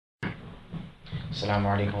Assalamu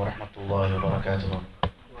alaikum wa rahmatullahi wa barakatuh.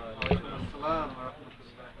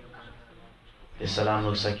 This salam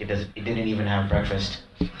looks like it didn't even have breakfast.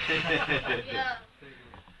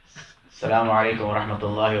 Assalamu alaikum wa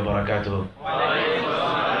rahmatullahi wa barakatuh.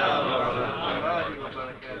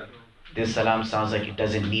 This salam sounds like it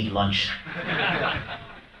doesn't need lunch.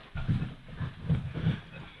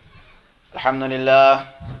 Alhamdulillah.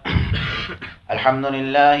 الحمد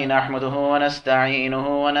لله نحمده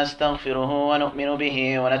ونستعينه ونستغفره ونؤمن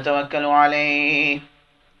به ونتوكل عليه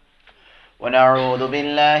ونعوذ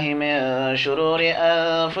بالله من شرور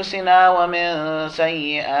أنفسنا ومن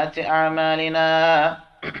سيئات أعمالنا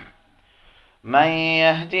من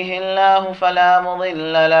يهده الله فلا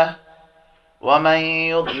مضل له ومن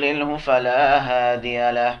يضلله فلا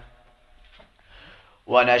هادي له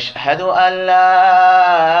ونشهد أن لا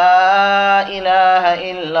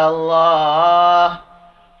إله إلا الله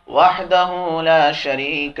وحده لا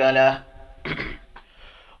شريك له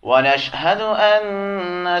ونشهد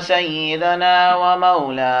أن سيدنا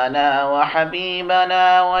ومولانا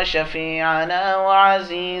وحبيبنا وشفيعنا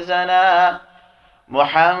وعزيزنا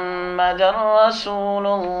محمد رسول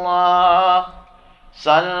الله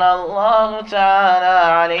صلى الله تعالى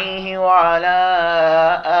عليه وعلى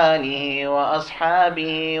آله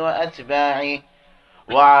وأصحابه وأتباعه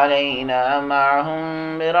وعلينا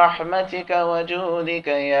معهم برحمتك وجودك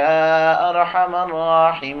يا أرحم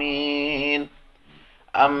الراحمين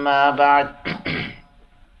أما بعد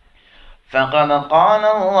فقد قال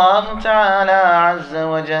الله تعالى عز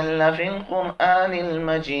وجل في القرآن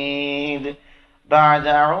المجيد بعد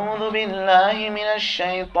أعوذ بالله من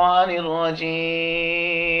الشيطان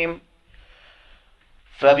الرجيم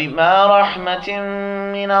فبما رحمة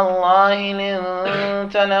من الله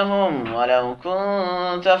لنت لهم ولو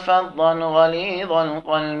كنت فظا غليظ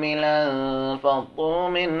القلب لانفضوا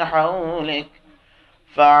من حولك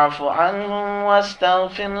فاعف عنهم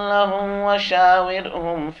واستغفر لهم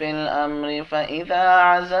وشاورهم في الأمر فإذا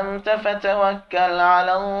عزمت فتوكل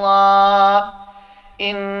على الله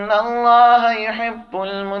إن الله يحب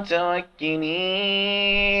المتوكلين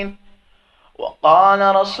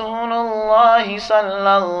وقال رسول الله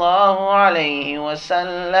صلى الله عليه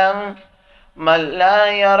وسلم من لا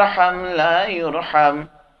يرحم لا يرحم.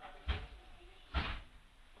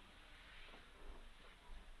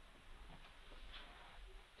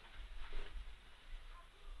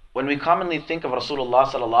 When we commonly think of Rasulullah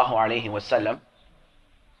sallallahu alaihi wasallam,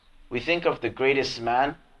 we think of the greatest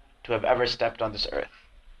man to have ever stepped on this earth.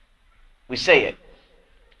 We say it,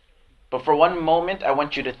 but for one moment I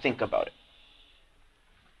want you to think about it.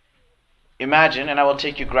 Imagine, and I will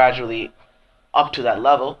take you gradually up to that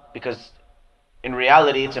level, because in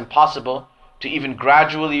reality it's impossible to even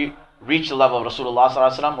gradually reach the level of Rasulullah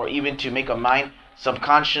sallallahu alaihi wasallam, or even to make a mind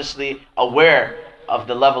subconsciously aware of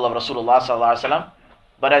the level of Rasulullah sallallahu alaihi wasallam.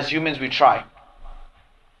 But as humans we try.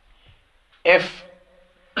 If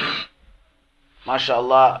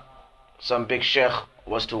mashallah some big sheikh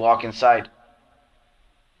was to walk inside,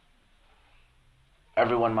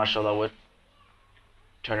 everyone mashallah would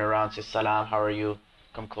turn around, say salam, how are you,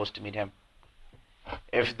 come close to meet him.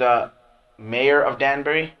 If the mayor of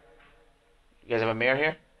Danbury, you guys have a mayor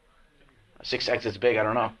here? 6X is big, I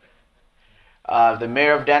don't know. If the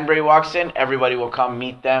mayor of Danbury walks in, everybody will come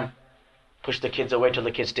meet them, push the kids away till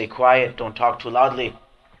the kids stay quiet, don't talk too loudly.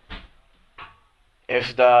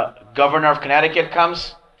 If the governor of Connecticut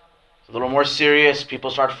comes, it's a little more serious, people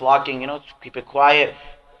start flocking, keep it quiet.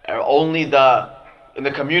 In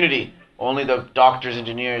the community, only the doctors,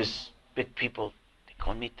 engineers, big people, they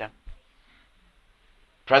go and meet them.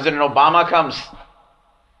 President Obama comes,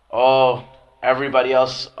 oh, everybody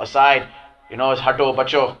else aside, it's hato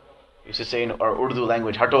bacho. Used to say in our Urdu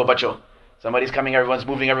language, hato bacho. Somebody's coming, everyone's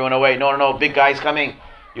moving everyone away. No, big guy's coming.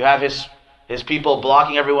 You have his people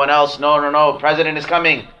blocking everyone else. No, president is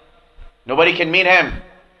coming. Nobody can meet him.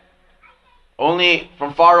 Only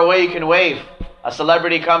from far away you can wave. A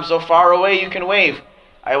celebrity comes so far away you can wave.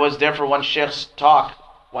 I was there for one sheikh's talk,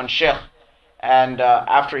 and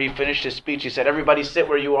after he finished his speech, he said, everybody sit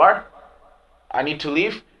where you are. I need to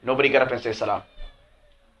leave. Nobody get up and say salam.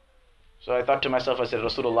 So I thought to myself, I said,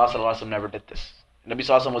 Rasulullah sallallahu alaihi wasallam never did this. Nabi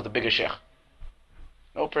sallallahu alaihi wasallam was the biggest sheikh.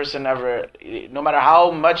 No person ever, no matter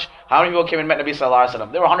how many people came and met Nabi sallallahu alaihi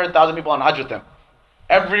wasallam. There were 100,000 people on Hajj with him.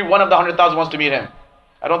 Every one of the 100,000 wants to meet him.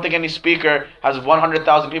 I don't think any speaker has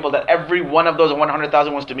 100,000 people that every one of those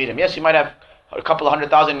 100,000 wants to meet him. Yes, you might have a couple of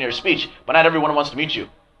 100,000 in your speech, but not everyone wants to meet you.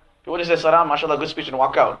 People just say salam, mashallah, good speech, and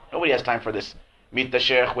walk out. Nobody has time for this. Meet the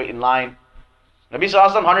sheikh, wait in line. Nabi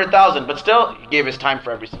sallallahu alaihi wasallam, 100,000, but still, he gave his time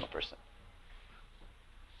for every single person.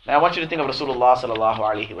 Now I want you to think of Rasulullah sallallahu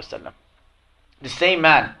alaihi wasallam. The same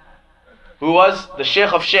man who was the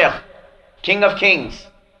Sheikh of Sheikh, King of Kings.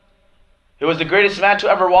 He was the greatest man to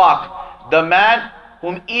ever walk. The man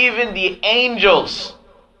whom even the angels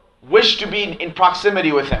wished to be in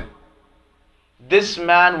proximity with him. This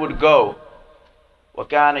man would go,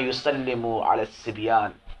 وَكَانَ يُسَلِّمُ عَلَى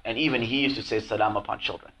السِّبْيَانِ, and even he used to say salam upon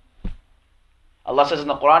children. Allah says in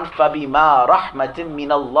the Quran, فَبِمَا رَحْمَةٍ مِّنَ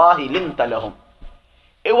اللَّهِ لِنْتَ لَهُمْ.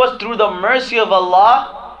 It was through the mercy of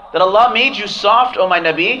Allah that Allah made you soft, O my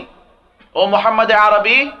Nabi, O Muhammad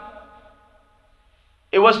Arabi.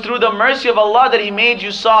 It was through the mercy of Allah that He made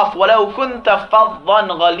you soft. وَلَوْ كُنْتَ فَضًّا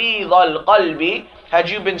غَلِيظَ الْقَلْبِ. Had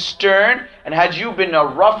you been stern and had you been a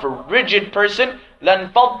rough, rigid person,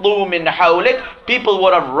 لَنْفَضُّوا مِنْ حَوْلِكَ. People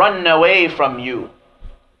would have run away from you.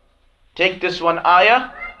 Take this one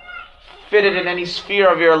ayah, fit it in any sphere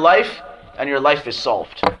of your life, and your life is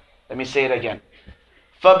solved. Let me say it again.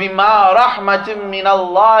 فَبِمَا رَحْمَةٍ مِّنَ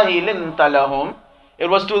اللَّهِ لِنْتَ لَهُمْ. It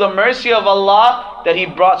was through the mercy of Allah that He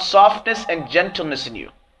brought softness and gentleness in you.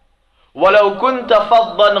 وَلَوْ كُنْتَ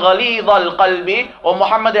فَضًّا غَلِيظَ الْقَلْبِ. O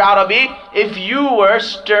Muhammad Arabi, if you were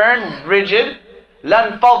stern, rigid,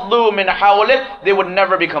 لَنْفَضُّوا مِنْ حَوْلِكَ. They would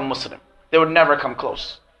never become Muslim. They would never come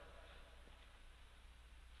close.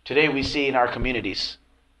 Today we see in our communities,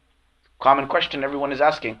 common question everyone is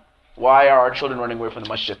asking, why are our children running away from the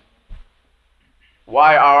masjid?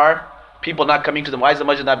 Why are people not coming to them? Why is the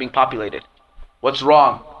masjid not being populated? What's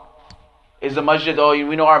wrong? Is the masjid, oh,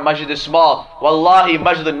 we know our masjid is small. Wallahi,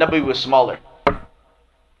 Masjid al-Nabawi was smaller.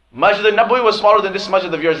 Masjid al-Nabawi was smaller than this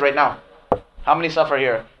masjid of yours right now. How many saf are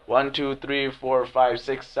here? 1, 2, 3, 4, 5,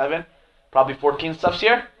 6, 7. Probably 14 safs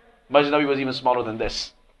here. Masjid al-Nabawi was even smaller than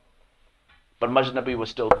this. But Masjid al-Nabawi was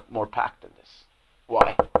still more packed than this.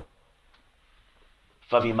 Why?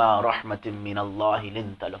 فَبِمَا رَحْمَةٍ مِّنَ اللَّهِ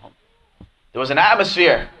لِنْتَ لَهُمْ. There was an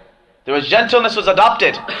atmosphere. There was gentleness was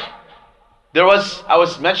adopted. There was, I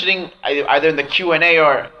was mentioning either in the Q&A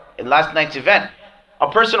or in last night's event,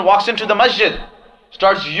 a person walks into the masjid,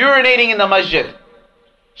 starts urinating in the masjid.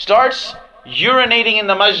 Starts urinating in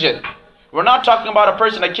the masjid. We're not talking about a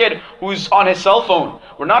person, a kid who's on his cell phone.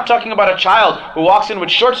 We're not talking about a child who walks in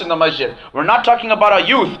with shorts in the masjid. We're not talking about a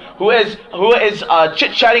youth who is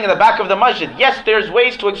chit-chatting in the back of the masjid. Yes, there's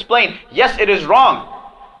ways to explain. Yes, it is wrong.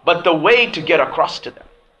 But the way to get across to them.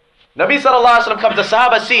 Nabi sallallahu alaihi wasallam comes, the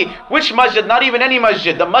Sahaba see, which masjid? Not even any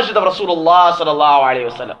masjid. The masjid of Rasulullah sallallahu alaihi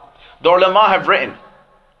wasallam. The ulama have written,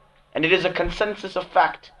 and it is a consensus of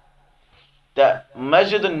fact, that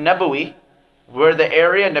Masjid al-Nabawi, where the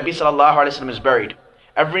area Nabi sallallahu alaihi wasallam is buried.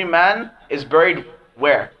 Every man is buried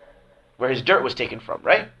where? Where his dirt was taken from,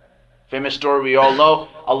 right? Famous story we all know.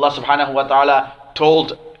 Allah subhanahu wa ta'ala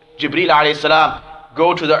told Jibreel alayhi salam,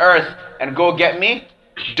 go to the earth and go get me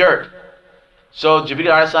dirt. So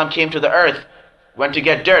Jibreel alayhi salam came to the earth, went to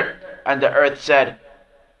get dirt, and the earth said,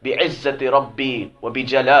 بِعِزَّةِ رَبِّي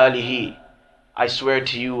وَبِجَلَالِهِ. I swear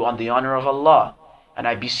to you on the honor of Allah, and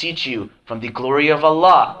I beseech you from the glory of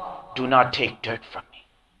Allah, do not take dirt from me.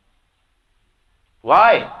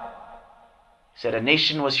 Why? He said, a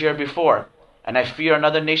nation was here before, and I fear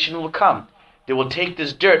another nation will come. They will take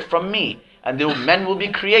this dirt from me, and men will be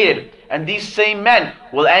created, and these same men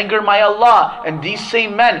will anger my Allah, and these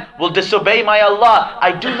same men will disobey my Allah.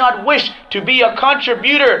 I do not wish to be a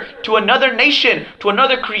contributor to another nation, to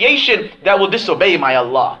another creation that will disobey my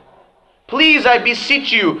Allah. Please, I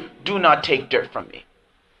beseech you, do not take dirt from me.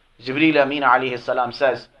 Jibreel Amin alayhi salam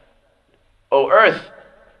says, O earth,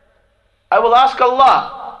 I will ask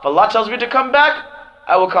Allah. If Allah tells me to come back,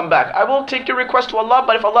 I will come back. I will take your request to Allah,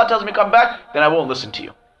 but if Allah tells me to come back, then I won't listen to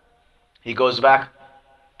you. He goes back.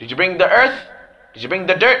 Did you bring the earth? Did you bring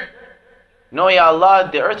the dirt? No, Ya Allah,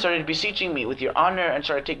 the earth started beseeching me with your honor and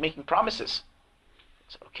started making promises.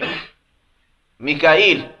 So, okay.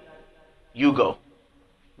 Mikael, you go.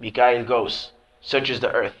 Mikael goes, searches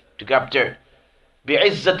the earth to grab dirt.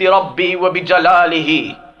 بِعِزَّةِ رَبِّي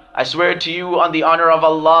وَبِجَلَالِهِ. I swear to you on the honor of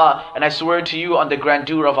Allah, and I swear to you on the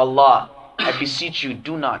grandeur of Allah, I beseech you,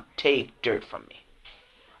 do not take dirt from me.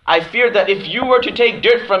 I fear that if you were to take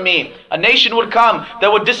dirt from me, a nation would come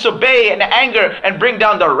that would disobey and anger and bring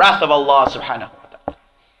down the wrath of Allah subhanahu wa ta'ala.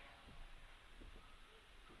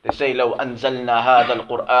 They say, لو أنزلنا هذا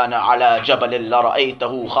القرآن على جبل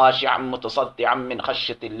لرأيته خاشعا متصدعا من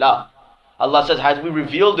خشية الله. Allah says, had we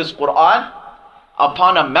revealed this Quran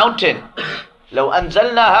upon a mountain, لو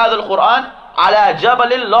أنزلنا هذا القرآن على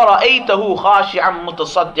جبل لرأيته خاشعا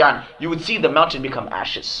متصدعا. You would see the mountain become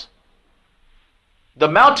ashes. The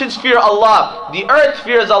mountains fear Allah. The earth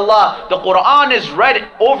fears Allah. The Quran is read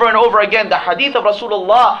over and over again. The hadith of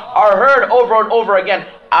Rasulullah are heard over and over again.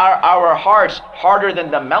 Are our hearts harder than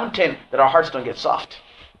the mountain that our hearts don't get soft?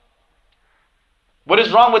 What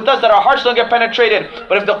is wrong with us that our hearts don't get penetrated?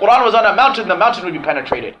 But if the Quran was on a mountain, the mountain would be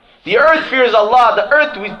penetrated. The earth fears Allah.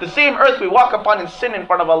 The same earth we walk upon and sin in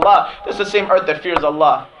front of Allah. This is the same earth that fears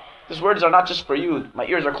Allah. These words are not just for you. My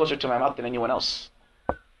ears are closer to my mouth than anyone else.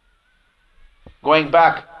 Going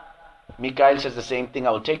back, Mikael says the same thing.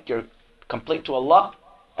 I will take your complaint to Allah.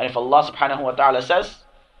 And if Allah subhanahu wa ta'ala says,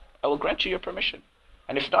 I will grant you your permission.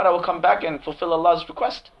 And if not, I will come back and fulfill Allah's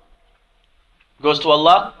request. Goes to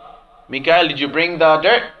Allah. Mikael, did you bring the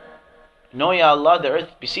dirt? No, Ya Allah, the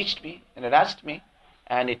earth beseeched me and it asked me.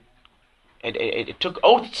 And it took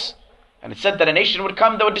oaths. And it said that a nation would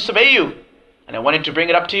come that would disobey you. And I wanted to bring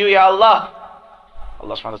it up to you, Ya Allah.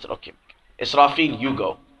 Allah subhanahu wa ta'ala said, okay, Israfil, you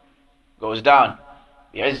go. Goes down.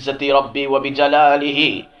 بِعِزَّةِ رَبِّي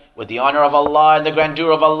وَبِجَلَالِهِ. With the honor of Allah and the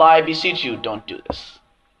grandeur of Allah, I beseech you, don't do this.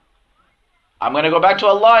 I'm going to go back to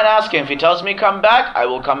Allah and ask Him. If He tells me come back, I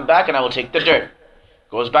will come back and I will take the dirt.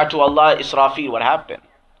 Goes back to Allah, Israfil, what happened?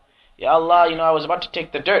 Ya Allah, I was about to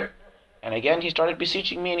take the dirt. And again, he started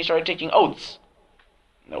beseeching me and he started taking oaths.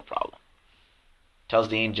 No problem. Tells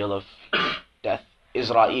the angel of death,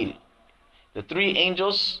 Israel. The three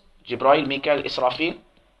angels, Jibreel, Mikael, Israfil,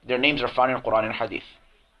 their names are found in Quran and Hadith.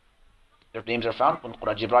 Their names are found in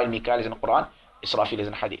Quran. Jibreel, Mikael is in Quran, Israfil is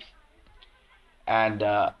in Hadith. And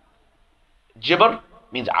Jibr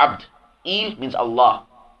means Abd. Il means Allah.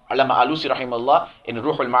 Allama Alusi rahimahullah in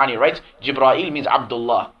Ruh al-Ma'ani writes, Jibreel means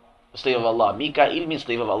Abdullah, slave of Allah. Mikael means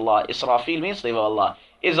slave of Allah. Israfil means slave of Allah.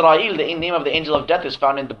 Israel, the name of the angel of death, is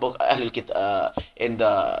found in the book in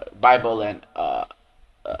the Bible and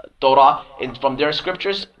Torah. From their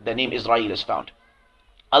scriptures, the name Israel is found.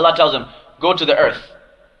 Allah tells him, go to the earth,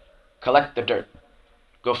 collect the dirt.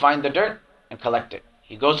 Go find the dirt and collect it.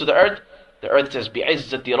 He goes to the earth says,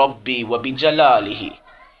 بِعِزَّةِ رَبِّي وَبِجَلَالِهِ.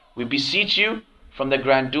 We beseech you from the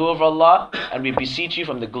grandeur of Allah, and we beseech you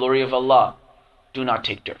from the glory of Allah, do not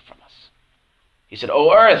take dirt from us. He said,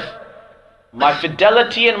 O earth, my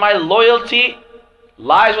fidelity and my loyalty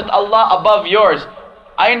lies with Allah above yours.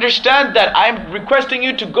 I understand that. I'm requesting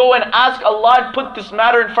you to go and ask Allah and put this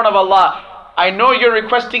matter in front of Allah. I know you're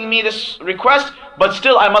requesting me this request, but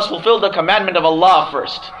still I must fulfill the commandment of Allah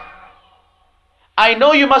first. I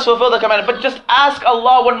know you must fulfill the commandment, but just ask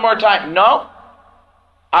Allah one more time. No.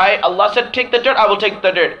 Allah said, take the dirt, I will take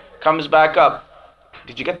the dirt. Comes back up.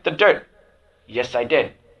 Did you get the dirt? Yes, I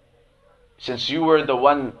did. Since you were the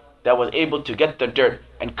one that was able to get the dirt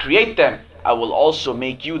and create them, I will also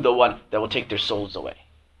make you the one that will take their souls away.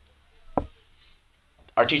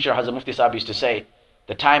 Our teacher Hazrat Mufti Sahib used to say,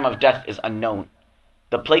 the time of death is unknown.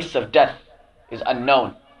 The place of death is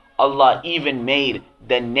unknown. Allah even made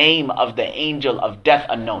the name of the angel of death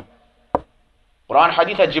unknown. Quran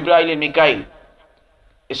Hadith had Jibreel and Mikael.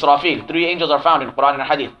 Israfil, three angels are found in Quran and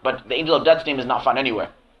Hadith, but the angel of death's name is not found anywhere.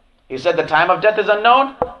 He said the time of death is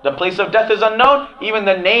unknown, the place of death is unknown, even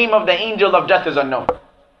the name of the angel of death is unknown.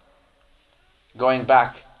 Going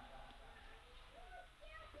back,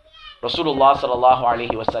 Rasulullah sallallahu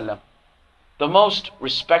alaihi wasallam, the most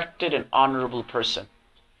respected and honorable person,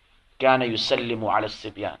 kana yusallimu ala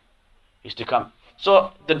sibyan, used to come.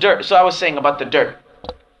 So the dirt. So I was saying about the dirt.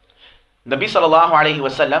 Nabi sallallahu alaihi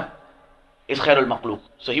wasallam is khairul maqluq.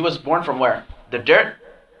 So he was born from where? The dirt,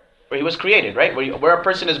 where he was created, right? Where a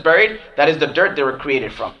person is buried, that is the dirt they were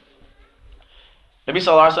created from. Nabi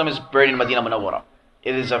sallallahu alaihi wasallam is buried in Medina Munawwara.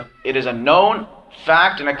 It is a known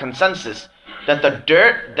fact and a consensus that the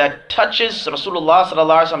dirt that touches Rasulullah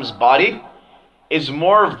sallallahu alaihi wasallam's body is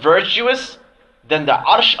more virtuous than the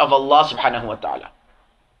arsh of Allah subhanahu wa ta'ala,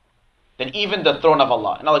 than even the throne of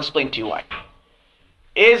Allah. And I'll explain to you why.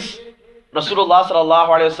 Is Rasulullah sallallahu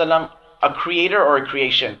alaihi wasallam a creator or a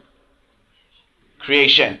creation?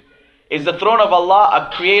 Creation. Is the throne of Allah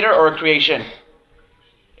a creator or a creation?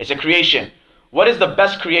 It's a creation. What is the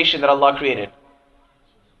best creation that Allah created?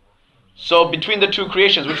 So between the two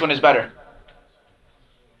creations, which one is better?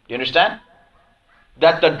 Do you understand?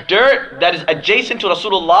 That the dirt that is adjacent to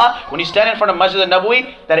Rasulullah, when you stand in front of Masjid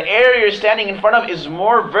al-Nabawi, that area you're standing in front of is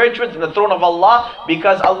more virtuous than the throne of Allah,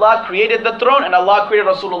 because Allah created the throne and Allah created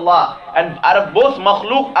Rasulullah. And out of both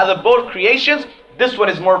makhluk, out of both creations, this one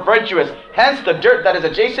is more virtuous. Hence the dirt that is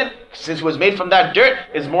adjacent, since it was made from that dirt,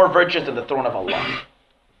 is more virtuous than the throne of Allah.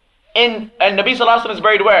 And Nabi Sallallahu Alaihi Wasallam is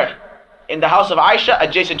buried where? In the house of Aisha,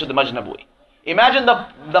 adjacent to the Masjid Nabawi. Imagine the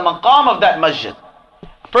maqam of that masjid.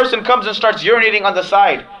 A person comes and starts urinating on the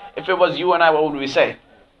side. If it was you and I, what would we say?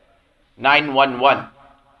 911.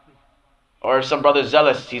 Or if some brother's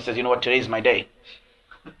zealous, he says, you know what, today's my day.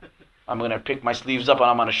 I'm going to pick my sleeves up and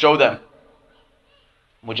I'm going to show them.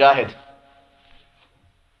 Mujahid.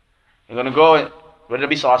 You're going to go and what did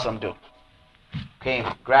Nabi Sallallahu Alaihi Wasallam do? Came,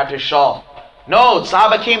 grabbed his shawl, No,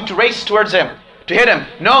 Sahaba came to race towards him, to hit him.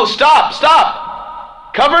 No, stop,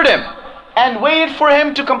 stop. Covered him and waited for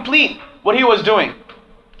him to complete what he was doing.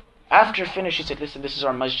 After finished, he said, listen, this is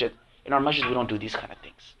our masjid. In our masjid, we don't do these kind of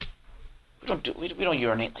things. We don't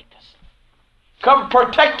urinate like this.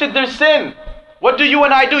 Protected their sin. What do you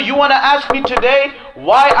and I do? You want to ask me today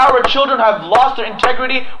why our children have lost their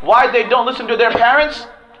integrity? Why they don't listen to their parents?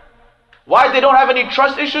 Why they don't have any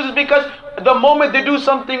trust issues? Is because the moment they do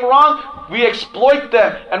something wrong, we exploit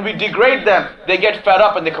them and we degrade them. They get fed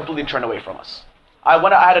up and they completely turn away from us. I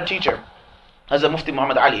had a teacher, as a Mufti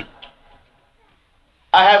Ali.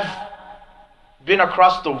 I have been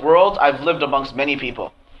across the world. I've lived amongst many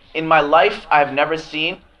people. In my life, I have never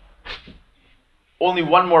seen, only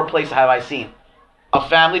one more place have I seen, a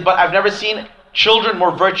family, but I've never seen children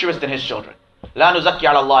more virtuous than his children. لا نزكي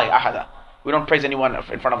على الله أحدا. We don't praise anyone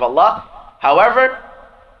in front of Allah. However,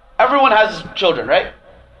 everyone has children, right?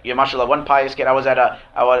 Yeah, mashallah, one pious kid. I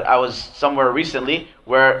was somewhere recently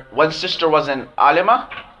where one sister was an alima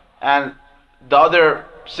and the other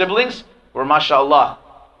siblings were, mashallah,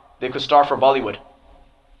 they could star for Bollywood.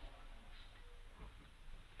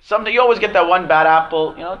 Someday you always get that one bad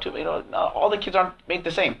apple, all the kids aren't made the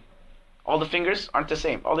same. All the fingers aren't the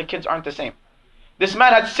same. All the kids aren't the same. This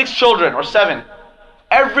man had 6 children or 7.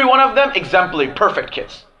 Every one of them exemplary, perfect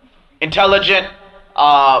kids. Intelligent,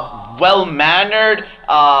 well-mannered,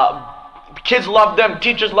 kids loved them,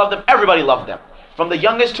 teachers loved them, everybody loved them. From the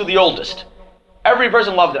youngest to the oldest. Every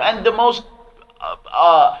person loved them. And the most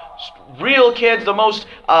real kids, the most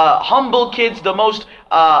humble kids, the most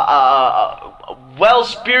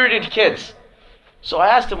well-spirited kids. So I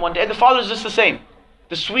asked him one day, and the father is just the same.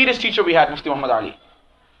 The sweetest teacher we had, Mufti Ali.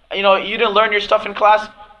 You didn't learn your stuff in class,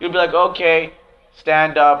 you'd be like, okay,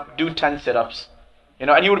 stand up, do 10 sit-ups. And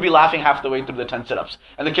he would be laughing half the way through the 10 sit-ups.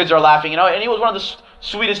 And the kids are laughing, and he was one of the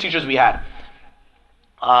sweetest teachers we had.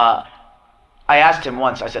 I asked him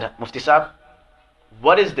once, I said, Mufti Sahib,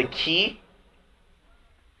 what is the key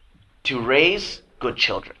to raise good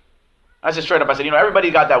children? I said straight up, I said,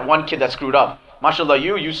 everybody got that one kid that screwed up. MashaAllah,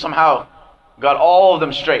 you somehow got all of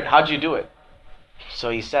them straight. How'd you do it? So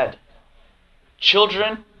he said,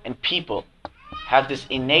 children and people have this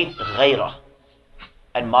innate ghairah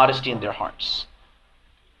and modesty in their hearts.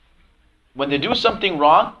 When they do something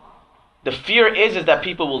wrong, the fear is that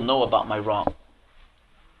people will know about my wrong.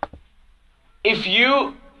 If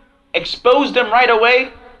you expose them right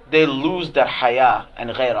away, they lose that haya and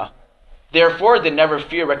ghairah. Therefore, they never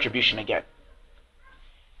fear retribution again.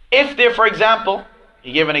 If they, for example,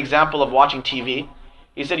 he gave an example of watching TV.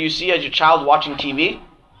 He said, you see as your child watching TV,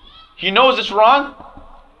 he knows it's wrong.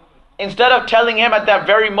 Instead of telling him at that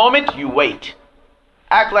very moment, you wait.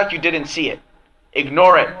 Act like you didn't see it.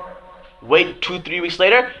 Ignore it. Wait 2-3 weeks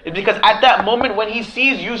later. It's because at that moment when he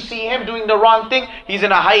sees you see him doing the wrong thing, he's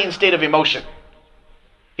in a heightened state of emotion.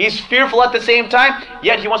 He's fearful at the same time,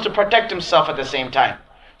 yet he wants to protect himself at the same time.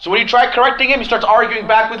 So when you try correcting him, he starts arguing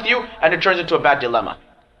back with you, and it turns into a bad dilemma.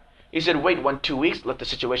 He said, wait 1-2 weeks, let the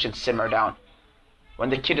situation simmer down. When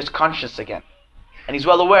the kid is conscious again, and he's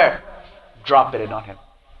well aware, drop it in on him.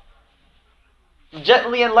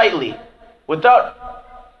 Gently and lightly, without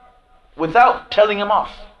telling him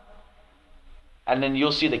off. And then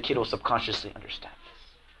you'll see the kid will subconsciously understand this.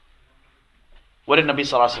 What did Nabi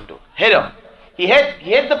Sallallahu Alaihi Wasallam do? Hit him. He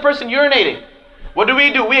hit the person urinating. What do?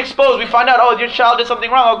 We expose, we find out, oh, your child did something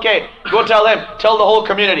wrong. Okay, go tell him, tell the whole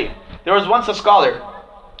community. There was once a scholar,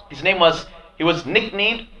 he was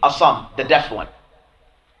nicknamed Asam, the deaf one.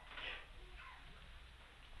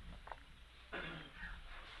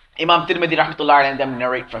 Imam Tirmidhi rahmatullah and them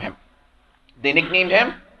narrate from him. They nicknamed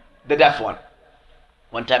him the deaf one.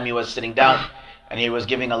 One time he was sitting down and he was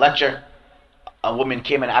giving a lecture. A woman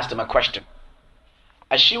came and asked him a question.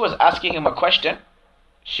 As she was asking him a question,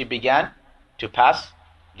 she began to pass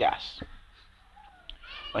gas.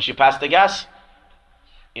 When she passed the gas,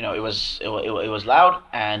 it was loud,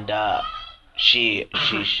 and she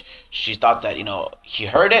thought that he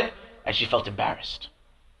heard it, and she felt embarrassed.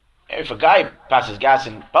 If a guy passes gas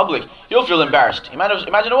in public, he'll feel embarrassed.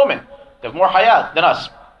 Imagine a woman. They have more haya than us,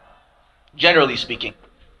 generally speaking.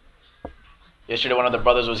 Yesterday, one of the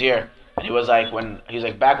brothers was here, and he was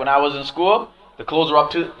like, back when I was in school, the clothes were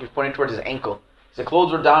up to, he was pointing towards his ankle. The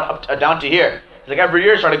clothes were down to here. It's like every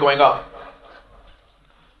year it started going up.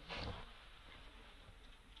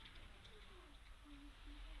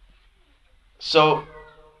 So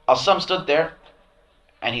Asam stood there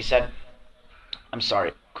and he said, I'm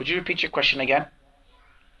sorry, could you repeat your question again?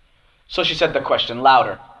 So she said the question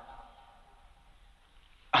louder.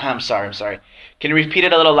 I'm sorry. Can you repeat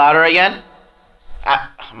it a little louder again?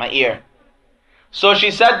 My ear. So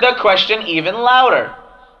she said the question even louder.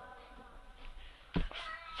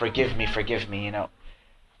 Forgive me, you know.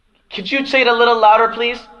 Could you say it a little louder,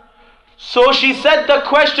 please? So she said the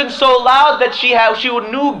question so loud that she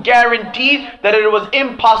knew guaranteed that it was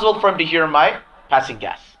impossible for him to hear my passing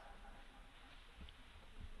gas.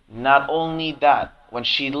 Not only that, when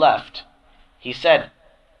she left, he said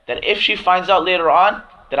that if she finds out later on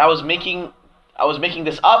that I was making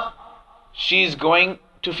this up, she's going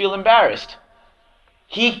to feel embarrassed.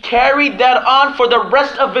 He carried that on for the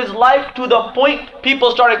rest of his life, to the point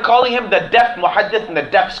people started calling him the deaf muhaddith and the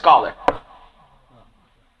deaf scholar.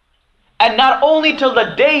 And not only till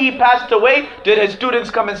the day he passed away did his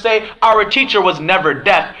students come and say, our teacher was never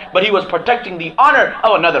deaf, but he was protecting the honor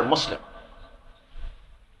of another Muslim.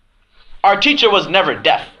 Our teacher was never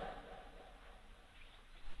deaf.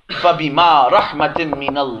 فَبِمَا رَحْمَةٍ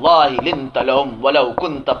مِّنَ اللَّهِ لِنْتَ لَهُمْ وَلَوْ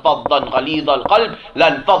كُنْتَ فَضًّا غَلِيظَ الْقَلْبِ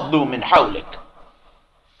لَانْفَضُّوا مِنْ حَوْلِكَ.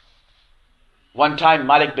 One time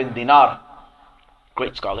Malik bin Dinar,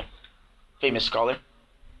 great scholar, famous scholar,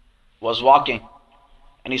 was walking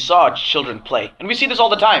and he saw children play. And we see this all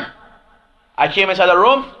the time. I came inside the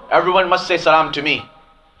room, everyone must say salam to me.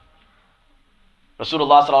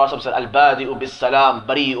 Rasulullah sallallahu alaihi wasallam said, Al-badi'u bis-salam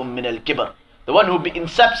bari'un min al-kibr. The one who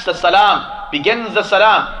incepts the salam, begins the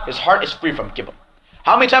salam, his heart is free from kibr.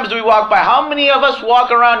 How many times do we walk by? How many of us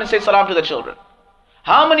walk around and say salam to the children?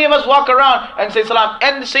 How many of us walk around and say salam?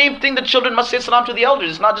 And the same thing, the children must say salam to the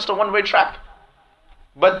elders. It's not just a one-way track.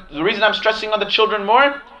 But the reason I'm stressing on the children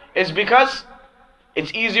more is because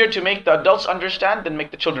it's easier to make the adults understand than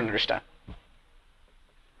make the children understand.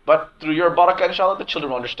 But through your barakah, inshallah, the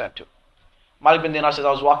children will understand too. Malik bin Dinar says,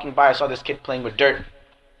 I was walking by, I saw this kid playing with dirt.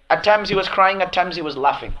 At times he was crying, at times he was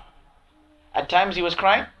laughing. At times he was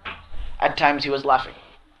crying, at times he was laughing.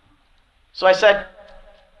 So I said,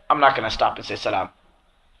 I'm not going to stop and say salam.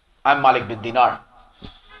 I'm Malik bin Dinar.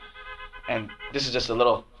 And this is just a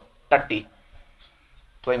little tatti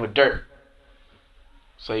playing with dirt.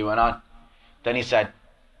 So he went on. Then he said,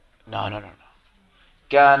 no.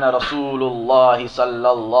 كان رسول الله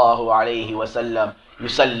صلى الله عليه وسلم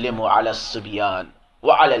يسلم على الصبيان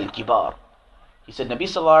وعلى الكبار. He said, Nabi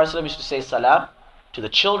sallallahu alaihi wasallam used to say salam to the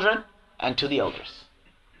children and to the elders.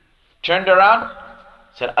 Turned around,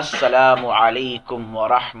 said, Assalamu alaikum wa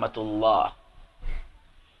rahmatullah.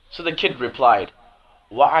 So the kid replied,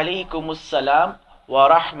 Wa alaikum assalam wa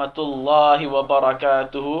rahmatullahi wa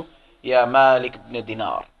barakatuhu ya Malik ibn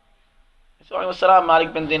Dinar. He said, Assalam,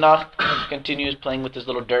 Malik bin Dinar. Continues playing with his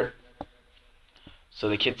little dirt. So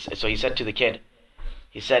he said to the kid,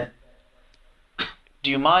 he said, do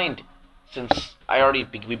you mind, since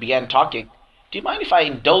we began talking, do you mind if I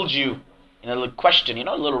indulge you in a little question,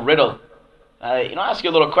 a little riddle? Ask you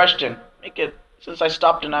a little question. Make it, since I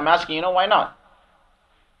stopped and I'm asking, why not?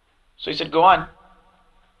 So he said, go on.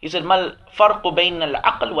 He said, Mal farqu bayna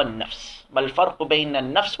al-aql wal-nafs. Mal farqu bayna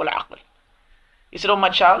al-nafs wal-aql. He said, oh my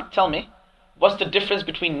child, tell me, what's the difference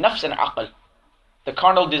between nafs and aql? The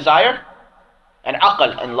carnal desire and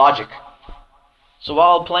aql and logic. So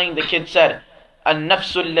while playing, the kid said,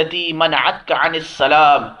 النفس التي منعتك عن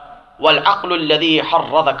السلام والعقل الذي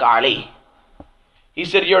حرضك عليه. He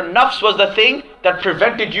said, your nafs was the thing that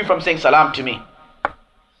prevented you from saying salam to me.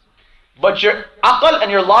 But your aql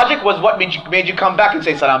and your logic was what made you come back and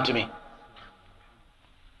say salam to me.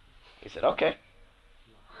 He said, okay.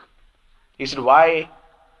 He said, why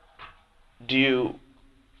do you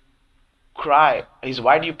cry? He said,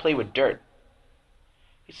 why do you play with dirt?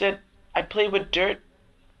 He said, I play with dirt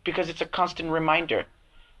because it's a constant reminder.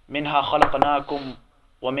 منها خلقناكم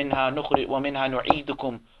ومنها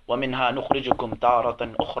نعيدكم ومنها نخرجكم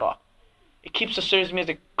تارة أخرى. It serves me as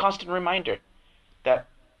a constant reminder that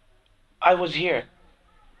I was here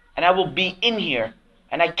and I will be in here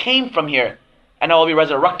and I came from here and I will be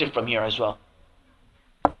resurrected from here as well.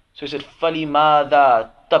 So he said, فَلِمَاذَا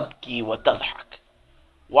تَبْكِي وَتَضْحَكْ.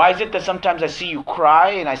 Why is it that sometimes I see you cry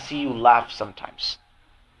and I see you laugh sometimes?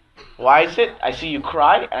 Why is it I see you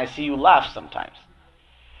cry and I see you laugh sometimes?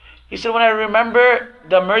 He said, when I remember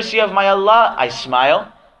the mercy of my Allah, I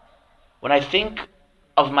smile. When I think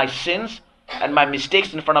of my sins and my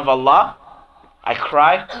mistakes in front of Allah, I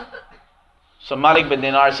cry. So Malik bin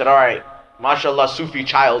Dinar said, alright, mashallah, Sufi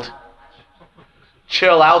child,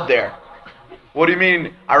 chill out there. What do you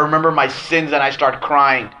mean I remember my sins and I start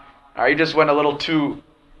crying? You just went a little too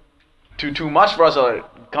much for us to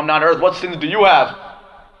come down to earth. What sins do you have?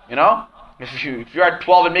 If you're at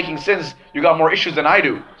 12 and making sins, you got more issues than I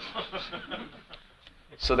do.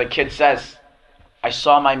 So the kid says, I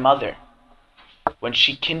saw my mother. When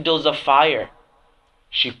she kindles a fire,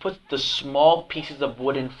 she puts the small pieces of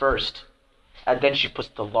wood in first, and then she puts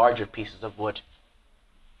the larger pieces of wood.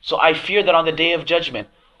 So I fear that on the day of judgment,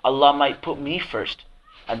 Allah might put me first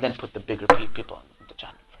and then put the bigger people in the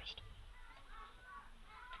Jannah first.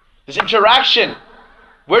 This interaction,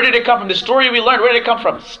 where did it come from? The story we learned, where did it come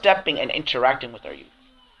from? Stepping and interacting with our youth.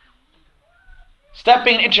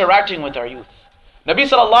 Stepping and interacting with our youth. Nabi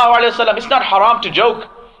sallallahu alayhi wa sallam, it's not haram to joke.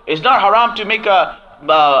 It's not haram to make a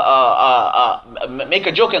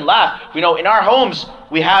joke and laugh. You know, in our homes,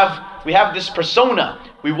 we have this persona.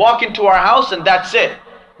 We walk into our house and that's it.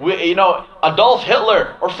 Adolf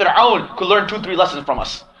Hitler or Fir'aun could learn 2-3 lessons from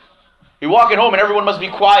us. We walk in home and everyone must be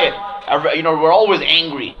quiet. We're always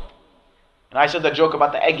angry. And I said the joke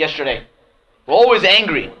about the egg yesterday. We're always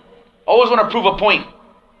angry. Always want to prove a point.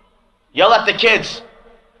 Yell at the kids.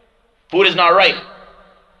 Food is not right.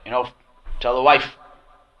 Tell the wife.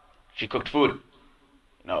 She cooked food.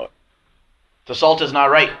 The salt is not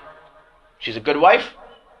right. She's a good wife.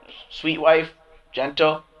 Sweet wife.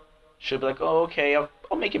 Gentle. She'll be like, oh, okay,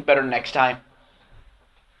 I'll make it better next time.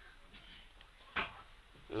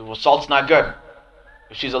 Well, salt's not good.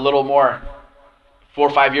 If she's a little more 4 or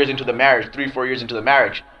 5 years into the marriage, 3 or 4 years into the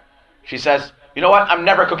marriage, she says, you know what, I'm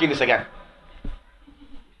never cooking this again.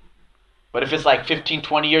 But if it's like 15,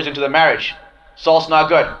 20 years into the marriage, salt's not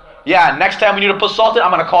good. Yeah, next time we need to put salt in,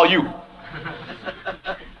 I'm going to call you.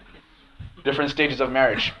 Different stages of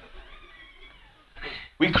marriage.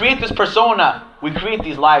 We create this persona, we create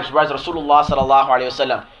these lives. Whereas Rasulullah sallallahu alayhi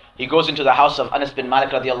wasallam, he goes into the house of Anas bin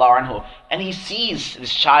Malik radiallahu anhu, and he sees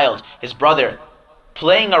this child, his brother,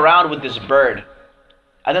 playing around with this bird.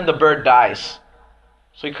 And then the bird dies.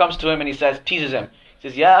 So he comes to him and he teases him. He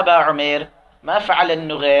says, Ya Aba Umair, ma fa'ala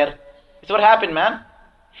al-nughair. He said, what happened, man?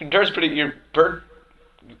 Your bird,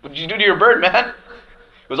 what did you do to your bird, man?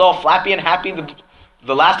 It was all flappy and happy.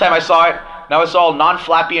 The last time I saw it, now it's all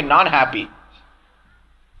non-flappy and non-happy.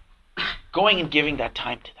 Going and giving that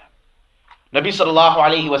time to them. Nabi sallallahu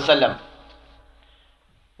alayhi wasallam,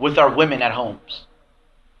 with our women at homes.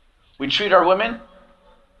 We treat our women,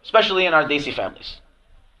 especially in our Desi families.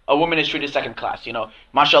 A woman is treated second class.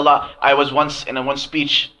 MashaAllah, I was once in one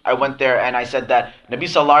speech, I went there and I said that Nabi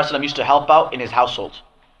sallallahu alayhi wasallam used to help out in his household.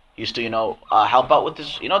 He used to, help out with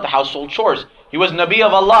his, the household chores. He was Nabi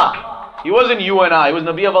of Allah. He wasn't you and I. He was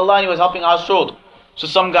Nabi of Allah and he was helping household. So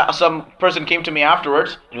some person came to me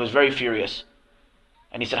afterwards and he was very furious.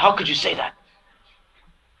 And he said, how could you say that?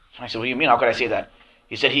 And I said, what do you mean, how could I say that?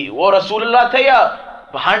 He said, wo Rasulullah the ya,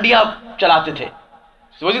 handiyan chalate the.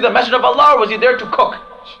 So was he the messenger of Allah or was he there to cook?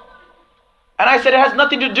 And I said, it has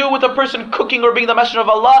nothing to do with a person cooking or being the messenger of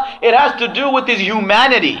Allah. It has to do with his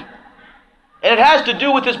humanity. And it has to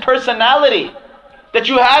do with his personality. That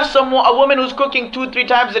you have a woman who's cooking 2-3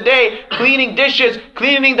 times a day, cleaning dishes,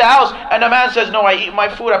 cleaning the house, and a man says, no, I eat my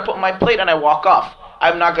food, I put my plate and I walk off.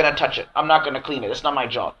 I'm not going to touch it. I'm not going to clean it. It's not my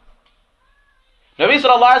job. Nabi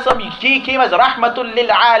sallallahu alayhi wa sallam, he came as rahmatul lil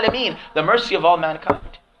alameen, the mercy of all mankind.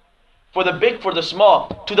 For the big, for the small.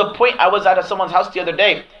 To the point, I was at someone's house the other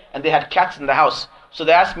day, and they had cats in the house. So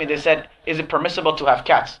they asked me, they said, is it permissible to have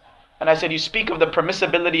cats? And I said, you speak of the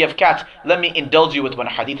permissibility of cats. Let me indulge you with one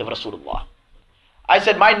hadith of Rasulullah. I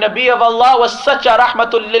said, my Nabi of Allah was such a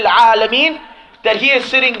rahmatul lil alameen that he is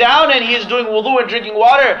sitting down and he is doing wudu and drinking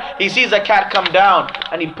water. He sees a cat come down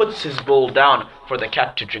and he puts his bowl down for the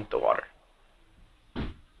cat to drink the water.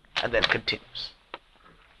 And then continues.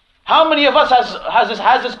 How many of us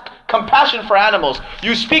has this compassion for animals?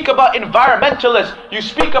 You speak about environmentalists. You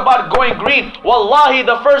speak about going green. Wallahi,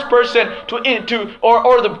 the first person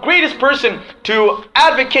or the greatest person to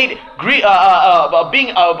advocate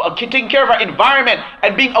taking care of our environment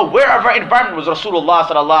and being aware of our environment was Rasulullah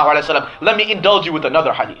sallallahu alaihi wasallam. Let me indulge you with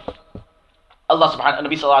another hadith. Allah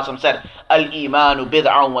subhanahu wa ta'ala said, Al-imanu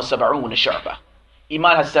bid'un wa sab'un shu'bah.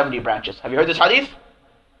 Iman has 70 branches. Have you heard this hadith?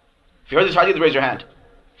 If you heard this hadith, raise your hand.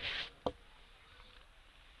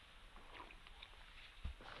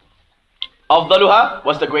 Afdaluha,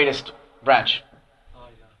 what's the greatest branch?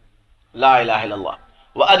 La ilaha illallah.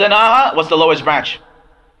 Wa adanaha, what's the lowest branch?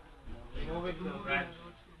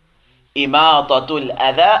 Imatatul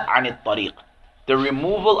adha anit tariq. The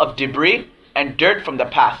removal of debris and dirt from the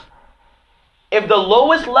path. If the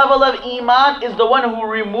lowest level of iman is the one who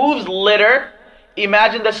removes litter,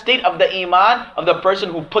 imagine the state of the iman of the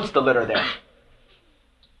person who puts the litter there.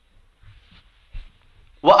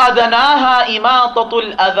 وَأَدَنَاهَا إِمَاطَةُ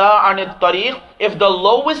الْأَذَىٰ عَنِ الطَّرِيقِ. If the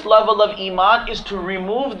lowest level of iman is to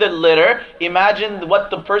remove the litter, imagine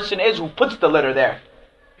what the person is who puts the litter there.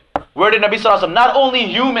 Where did Nabi Sallallahu Alaihi Wasallam, not only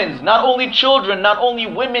humans, not only children, not only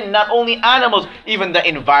women, not only animals, even the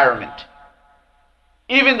environment.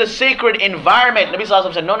 Even the sacred environment. Nabi Sallallahu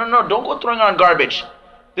Alaihi Wasallam said, no, don't go throwing on garbage.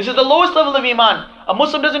 This is the lowest level of iman. A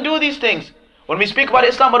Muslim doesn't do these things. When we speak about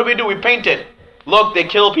Islam, what do? We paint it. Look, they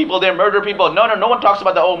kill people, they murder people. No one talks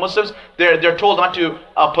about that. Oh, Muslims, they're told not to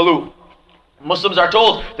pollute. Muslims are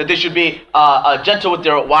told that they should be gentle with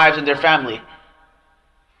their wives and their family.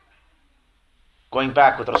 Going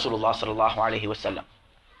back with Rasulullah sallallahu alaihi wasallam.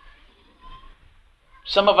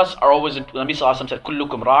 Some of us are always, Nabi sallallahu alaihi wasallam said,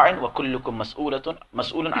 "Kullukum ra'in wa kullukum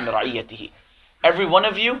mas'ulun an ra'iyatihi." Every one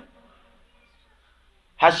of you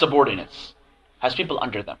has subordinates, has people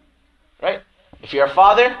under them, right? If you're a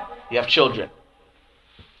father, you have children.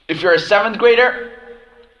 If you're a 7th grader,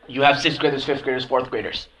 you have 6th graders, 5th graders, 4th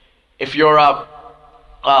graders. If you're a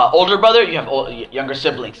older brother, you have younger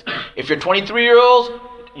siblings. If you're 23-year-olds,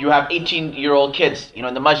 you have 18-year-old kids,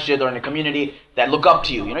 in the masjid or in the community that look up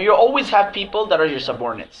to you. You always have people that are your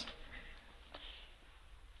subordinates.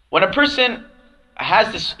 When a person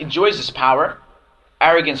enjoys this power,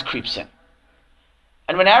 arrogance creeps in.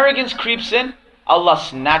 And when arrogance creeps in, Allah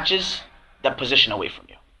snatches that position away from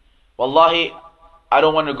you. Wallahi, I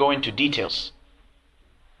don't want to go into details,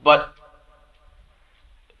 but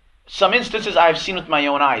some instances I have seen with my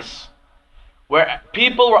own eyes where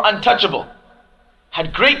people were untouchable,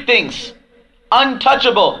 had great things,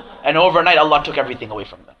 untouchable, and overnight Allah took everything away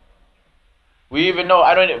from them. We even know,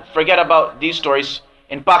 I don't forget about these stories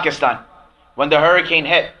in Pakistan. When the hurricane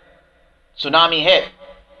hit, tsunami hit,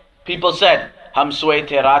 people said, "Hum soye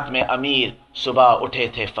the raat mein amir, subah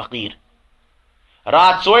uthe the faqir."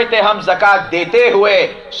 Raat soye the hum zakat dete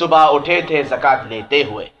hue, subah uthe the zakat lete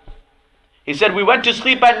hue. He said, we went to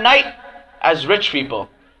sleep at night as rich people.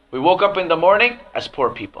 We woke up in the morning as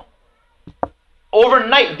poor people.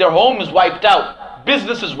 Overnight, their home is wiped out.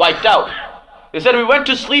 Business is wiped out. They said, we went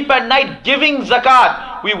to sleep at night giving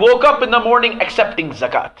zakat. We woke up in the morning accepting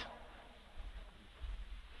zakat.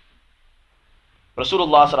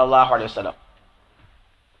 Rasulullah sallallahu alaihi wasallam.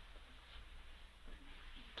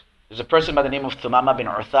 There's a person by the name of Thumama bin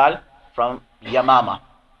Uthal from Yamama.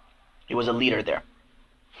 He was a leader there.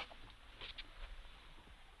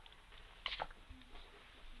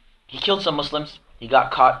 He killed some Muslims. He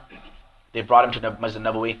got caught. They brought him to the Masjid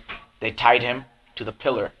Nabawi. They tied him to the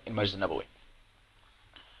pillar in Masjid Nabawi.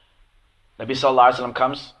 Nabi sallallahu alaihi wasallam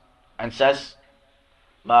comes and says,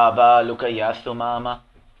 "Ma baluka ya Thumama?"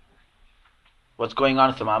 What's going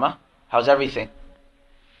on, Thumama? How's everything?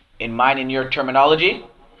 In mine, in your terminology,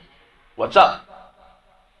 what's up?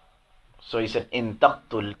 So he said, "In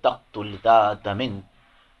taqtul taqtul da damin,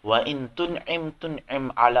 wa in tun'im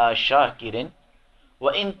tun'im ala shakirin, wa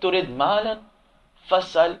in turid malan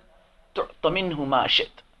fasal tu'ta minhu ma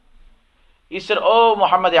shit." He said, "Oh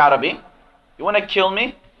Muhammad Arabi, you want to kill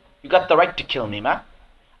me? You got the right to kill me, man.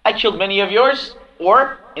 I killed many of yours."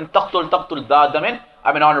 Or in taqtul taqtul da damin,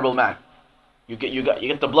 I'm an honorable man. You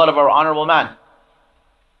get the blood of our honorable man.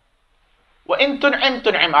 Wa in tun'im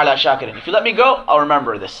tun'im ala shakirin. If you let me go, I'll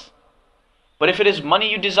remember this. But if it is money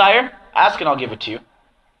you desire, ask and I'll give it to you.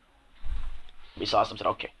 We saw some, said,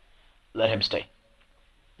 "Okay, let him stay."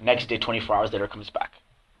 Next day, 24 hours later, comes back.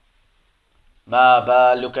 "Ma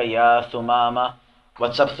baluka ya Thumama?"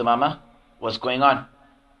 What's up, Thumama? What's going on?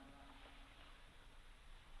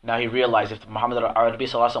 Now he realized if Muhammad Arabi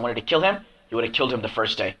wanted to kill him, he would have killed him the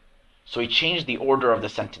first day. So he changed the order of the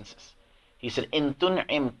sentences. He said, "In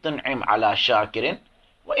tun'im tun'im ala shakirin,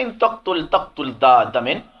 wa in taqtul taqtul da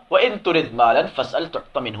damin, wa in turid malan fas'al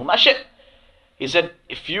tu'ta minhu ma shit." He said,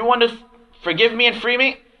 if you want to forgive me and free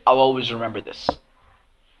me, I'll always remember this.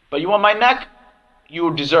 But you want my neck?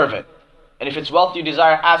 You deserve it. And if it's wealth you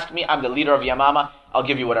desire, ask me. I'm the leader of Yamama. I'll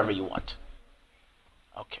give you whatever you want.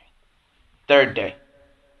 Okay. Third day.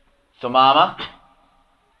 Thumama,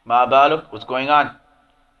 ma baluk, what's going on?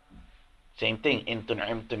 Same thing. In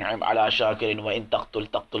tun'im tun'im ala shakirin, wa in taqtul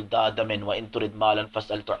taqtul da damin, wa in turid malan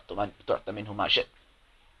fas'al tu'ta minhu ma shit.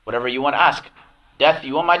 Whatever you want, ask. Death,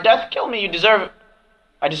 you want my death? Kill me. You deserve it.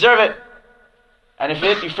 I deserve it. And if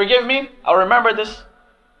you forgive me, I'll remember this.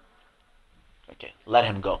 Okay, let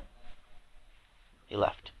him go. He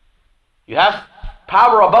left. You have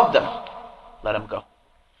power above them. Let him go.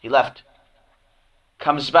 He left.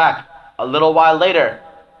 Comes back a little while later.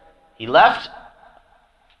 He left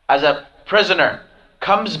as a prisoner.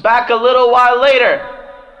 Comes back a little while later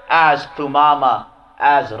as Thumama,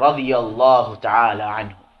 as radiyallahu ta'ala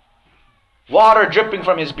anhu. Water dripping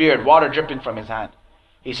from his beard, water dripping from his hand.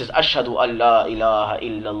 He says, "Ashhadu an la ilaha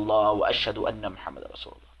illallah wa ashhadu anna Muhammad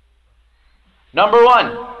Rasulullah." Number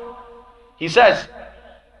one, he says,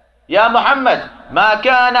 "Ya Muhammad, ma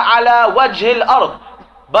kana ala wajhi al-ard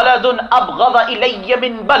بلد أبغض إلي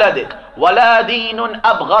من بلدك ولا دين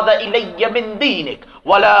أبغض إلي من دينك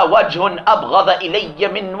ولا وجه أبغض إلي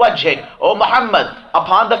من وجهك. O Muhammad,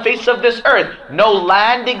 upon the face of this earth, no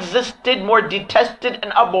land existed more detested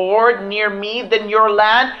and abhorred near me than your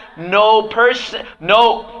land. No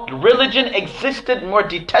religion existed more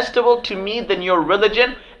detestable to me than your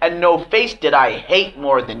religion, and no face did I hate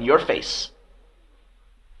more than your face.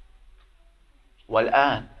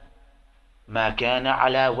 والآن ما كان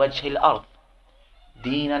على وجه الأرض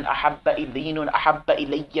دين أحب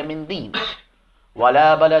إلي من دينك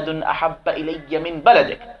ولا بلد أحب إلي من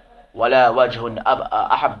بلدك ولا وجه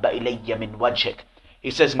أحب إلي من وجهك.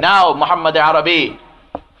 He says, now Muhammad Arabi,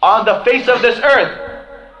 on the face of this earth,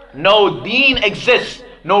 no deen exists,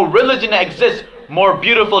 no religion exists more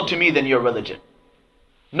beautiful to me than your religion.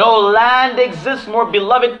 No land exists more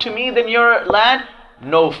beloved to me than your land.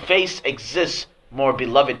 No face exists more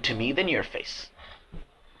beloved to me than your face.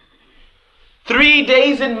 3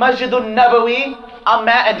 days in Masjidun Nabawi, a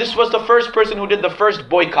man, and this was the first person who did the first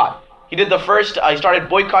boycott. He started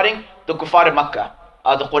boycotting the Kuffar of Makkah,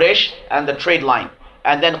 the Quraysh and the trade line.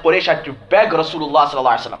 And then Quraysh had to beg Rasulullah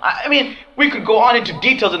sallallahu alaihi wasallam. I mean, we could go on into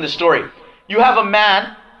details in this story. You have a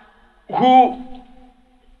man who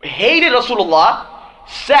hated Rasulullah,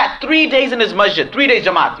 sat 3 days in his masjid, 3 days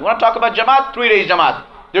Jamaat. You want to talk about Jamaat? 3 days Jamaat.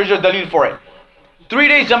 There's your dalil for it. 3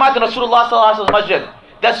 days Jamaat in Rasulullah sallallahu alaihi wasallam masjid.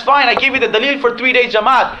 That's fine, I gave you the dalil for 3 days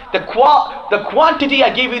Jamaat. The quantity I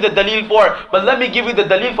gave you the dalil for, but let me give you the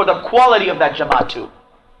dalil for the quality of that Jamaat too.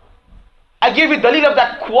 I gave you dalil of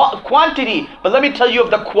that quantity, but let me tell you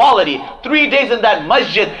of the quality. 3 days in that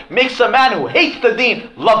masjid makes a man who hates the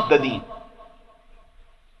deen love the deen.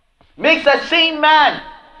 Makes that same man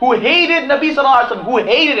who hated Nabi sallallahu alaihi wasallam, who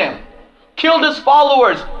hated him, killed his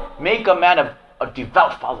followers, make a man a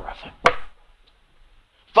devout follower of him.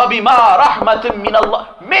 فَبِمَا رَحْمَةٍ مِّنَ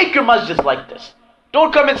اللَّهِ. Make your masjids like this.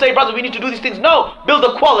 Don't come and say, brother, we need to do these things. No, build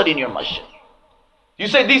a quality in your masjid. You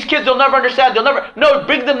say, these kids, they'll never understand, no,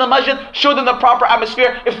 bring them the masjid, show them the proper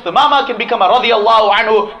atmosphere. If the mama can become a radiyallahu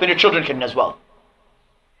anhu, then your children can as well.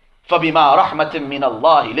 فَبِمَا رَحْمَةٍ مِّنَ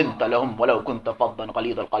اللَّهِ لِنْتَ لَهُمْ وَلَوْ كُنْتَ فَضًّا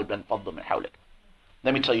غَلِيظَ الْقَلْبِ لَانْفَضُّوا مِنْ حَوْلِكَ.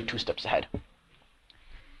 Let me tell you 2 steps ahead.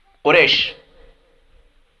 Quraysh,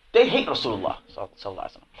 they hate Rasulullah sallallahu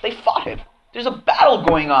alaihi wasallam. They fought him. There's a battle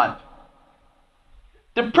going on.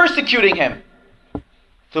 They're persecuting him.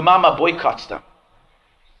 Thumama boycotts them.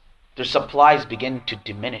 Their supplies begin to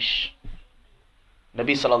diminish.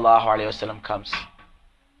 Nabi sallallahu alaihi wasallam comes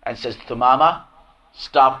and says, Thumama,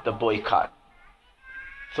 stop the boycott.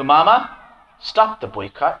 Thumama, stop the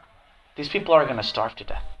boycott. These people are going to starve to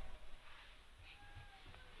death.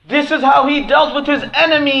 This is how he dealt with his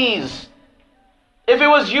enemies. If it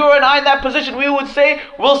was you and I in that position, we would say,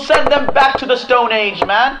 we'll send them back to the Stone Age,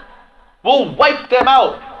 man. We'll wipe them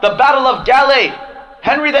out. The Battle of Calais,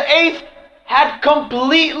 Henry VIII had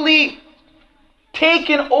completely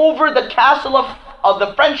taken over the castle of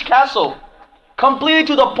the French castle. Completely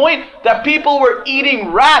to the point that people were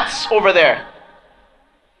eating rats over there.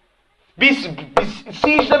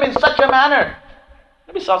 Besiege them in such a manner.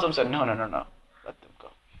 Nabi Sallallahu said, no. Let them go.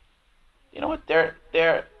 You know what? They're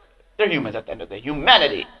humans at the end of the day.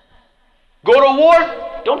 Humanity. Go to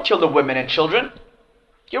war. Don't kill the women and children.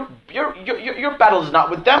 Your battle is not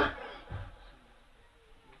with them.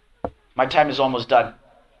 My time is almost done.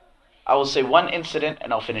 I will say one incident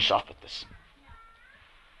and I'll finish off with this.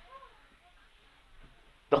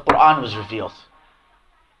 The Quran was revealed.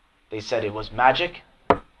 They said it was magic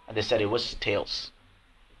and they said it was tales.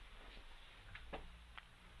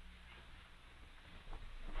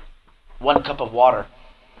 One cup of water.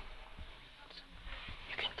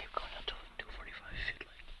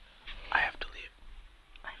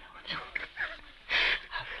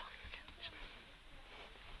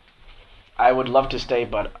 I would love to stay,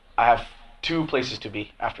 but I have 2 places to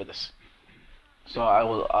be after this. So I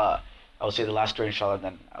will say the last story inshallah,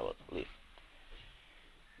 then I will leave.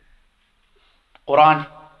 Quran,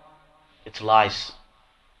 it's lies.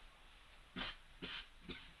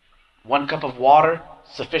 1 cup of water,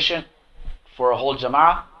 sufficient for a whole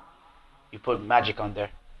jama'ah. You put magic on there.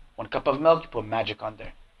 1 cup of milk, you put magic on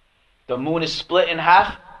there. The moon is split in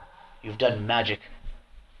half, you've done magic.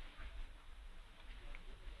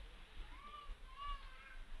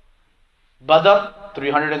 Badr,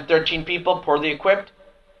 313 people, poorly equipped,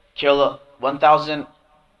 kill 1,000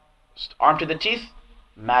 armed to the teeth,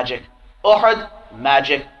 magic. Uhud,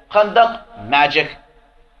 magic. Khandaq, magic.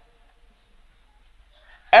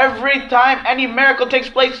 Every time any miracle takes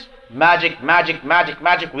place, magic.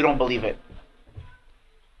 We don't believe it.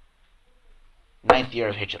 9th year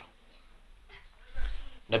of Hijrah.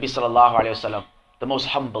 Nabi sallallahu alayhi wasallam the most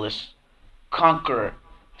humblest conqueror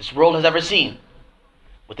this world has ever seen,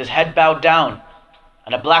 with his head bowed down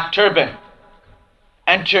and a black turban,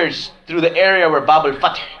 enters through the area where Bab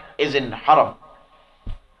al-Fath is in Haram.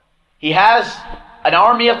 He has an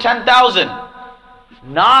army of 10,000,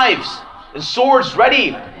 knives and swords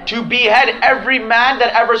ready to behead every man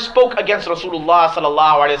that ever spoke against Rasulullah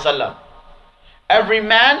sallallahu alaihi wasallam. Every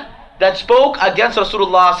man that spoke against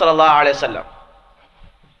Rasulullah sallallahu alaihi wasallam.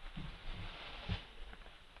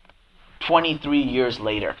 23 years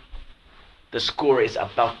later, the score is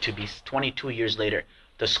about to be, 22 years later,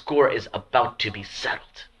 the score is about to be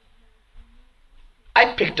settled.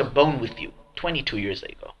 I picked a bone with you 22 years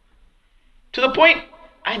ago. To the point,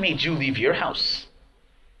 I made you leave your house.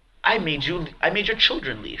 I made your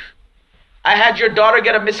children leave. I had your daughter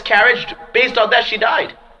get a miscarriage. Based on that, she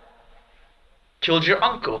died. Killed your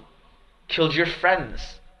uncle. Killed your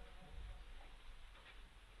friends.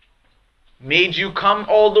 Made you come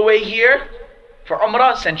all the way here for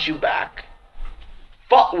Umrah, sent you back.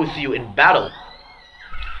 Fought with you in battle.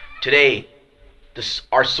 Today,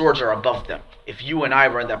 our swords are above them. If you and I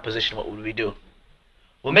were in that position, what would we do?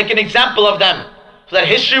 We'll make an example of them so that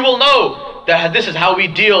history will know that this is how we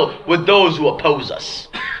deal with those who oppose us.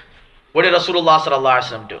 What did Rasulullah sallallahu alaihi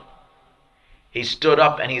wasallam do? He stood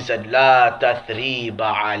up and he said, "La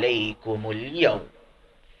tathriba alaykumul yawm."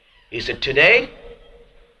 He said, today,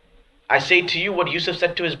 I say to you what Yusuf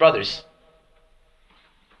said to his brothers.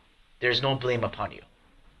 There is no blame upon you.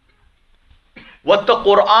 What the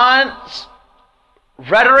Qur'an's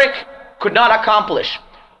rhetoric could not accomplish,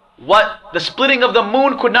 what the splitting of the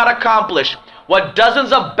moon could not accomplish, what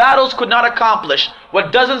dozens of battles could not accomplish,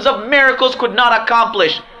 what dozens of miracles could not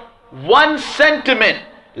accomplish, one sentiment,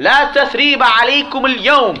 La tathriba alaykum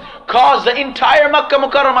al-yawm, caused the entire Makkah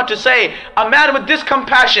Mukarramah to say, a man with this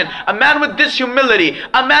compassion, a man with this humility,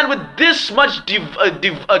 a man with this much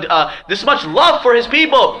love for his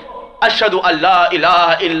people, Ashhadu an la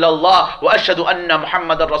ilaha illallah wa ashhadu anna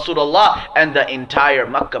Muhammadan Rasulullah, and the entire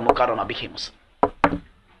Makkah Mukarramah became Muslim.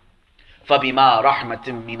 فَبِمَا رَحْمَةٍ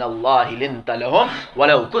مِّنَ اللَّهِ لِنْتَ لَهُمْ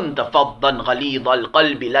وَلَوْ كُنْتَ فَضًّا غَلِيظَ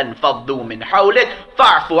الْقَلْبِ لَانْفَضُّوا مِنْ حَوْلِكَ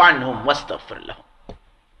فَاعْفُ عَنْهُمْ وَاسْتَغْفِرْ لَهُمْ.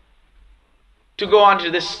 To go on to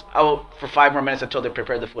this, for 5 more minutes until they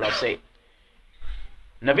prepare the food, I'll say,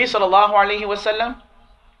 Nabi sallallahu alayhi wa sallam,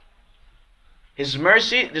 his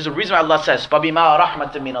mercy, there's a reason why Allah says, فَبِمَا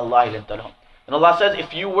رَحْمَةٍ مِّنَ اللَّهِ لِنْتَ لَهُمْ. And Allah says,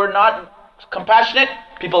 if you were not compassionate,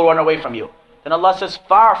 people run away from you. Then Allah says,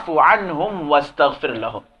 فَاعْفُ عَنْهُمْ وَاسْتَغْفِرْ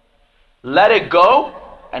لَهُمْ. Let it go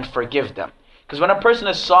and forgive them. Because when a person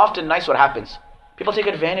is soft and nice, what happens? People take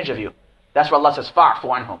advantage of you. That's why Allah says, فَاعْفُ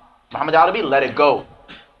عَنْهُمْ. Muhammad Arabi, let it go.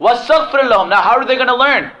 وَاسْتَغْفِرْ لَهُمْ. Now how are they going to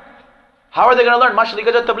learn? How are they going to learn? MashaAllah, you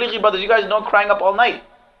guys are Tablighi brothers. You guys know crying up all night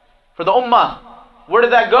for the ummah. Where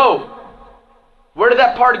did that go? Where did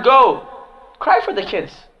that part go? Cry for the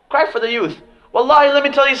kids. Cry for the youth. Wallahi, let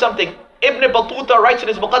me tell you something. Ibn Battuta writes in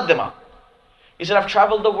his Muqaddimah. He said, I've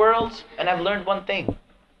traveled the world and I've learned one thing.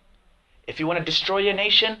 If you want to destroy a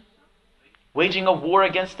nation, waging a war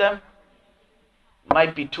against them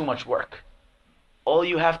might be too much work. All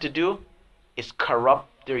you have to do is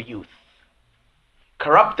corrupt their youth.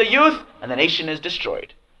 Corrupt the youth and the nation is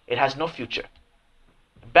destroyed. It has no future.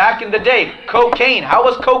 Back in the day, cocaine. How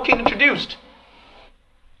was cocaine introduced?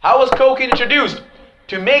 How was cocaine introduced?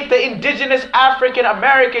 To make the indigenous African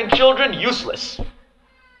American children useless.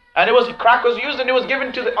 And crack was used and it was given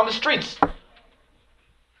on the streets.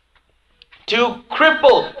 To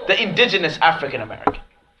cripple the indigenous African American.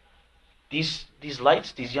 These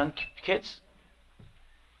lights, these young kids,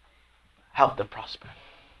 help them prosper.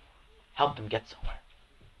 Help them get somewhere.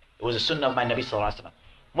 It was a sunnah of my Nabi sallallahu alaihi wasallam.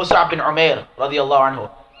 Mus'ab bin Umair radiyallahu anhu,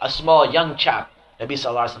 a small young chap, Nabi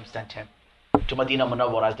sallallahu alaihi wasallam sent him to Medina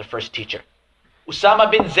Munawwara as the first teacher.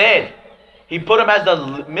 Usama bin Zayd, he put him as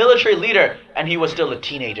the military leader and he was still a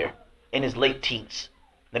teenager in his late teens.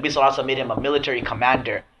 Nabi sallallahu alaihi wasallam made him a military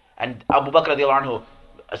commander. And Abu Bakr radiallahu anhu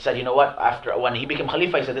said, you know what, when he became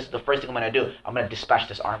Khalifa, he said, this is the first thing I'm going to do. I'm going to dispatch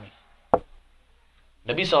this army.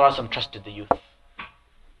 Nabi sallallahu alaihi wasallam trusted the youth.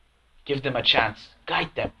 Give them a chance.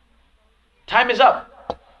 Guide them. Time is up.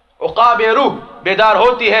 उक़ाब रूह बेदार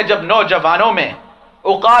होती है जब नौजवानों में.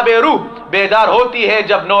 उक़ाब रूह बेदार होती है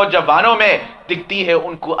जब नौजवानों में. दिखती है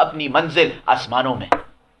उनको अपनी मंजिल आसमानों में.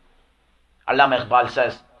 Allama Iqbal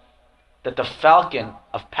says that the falcon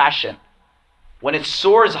of passion, when it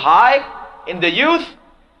soars high in the youth,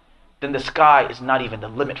 then the sky is not even the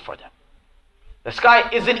limit for them. The sky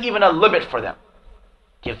isn't even a limit for them.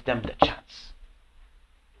 Give them the chance.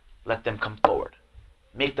 Let them come forward.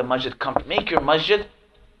 Make the masjid come. Make your masjid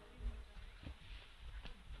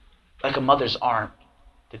like a mother's arm,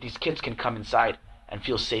 that these kids can come inside and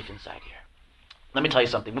feel safe inside here. Let me tell you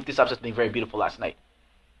something. Mufti Sahib said something very beautiful last night.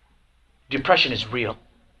 Depression is real.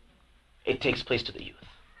 It takes place to the youth.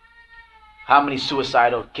 How many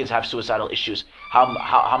suicidal kids have suicidal issues?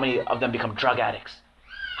 How many of them become drug addicts?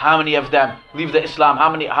 How many of them leave the Islam? How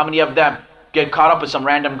many of them get caught up with some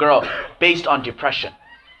random girl based on depression?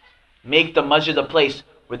 Make the masjid a place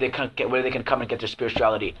where they can come and get their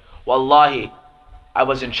spirituality. Wallahi, I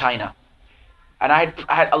was in China, and I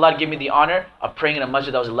had Allah give me the honor of praying in a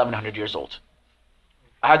masjid that was 1100 years old.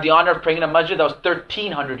 I had the honor of praying in a masjid that was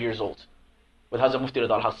 1300 years old with Hazrat Mufti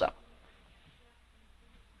Wasim.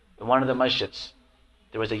 In one of the masjids,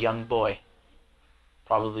 there was a young boy,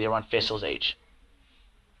 probably around Faisal's age.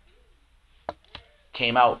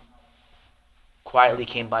 Came out, quietly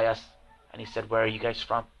came by us, and he said, "Where are you guys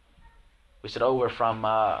from?" We said, "Oh, we're from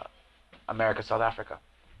America, South Africa."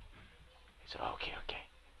 He said, "Oh, okay."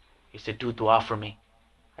 He said, "Do dua for me."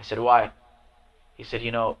 I said, "Why?" He said,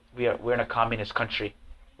 we're in a communist country.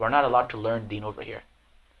 We're not allowed to learn deen over here.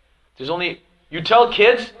 You tell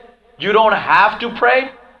kids, you don't have to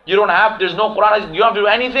pray. There's no Quran. You don't have to do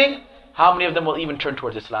anything. How many of them will even turn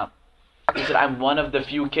towards Islam? He said, "I'm one of the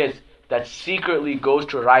few kids that secretly goes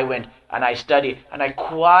to Raiwind and I study and I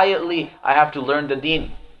have to learn the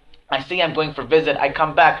deen. I say I'm going for visit, I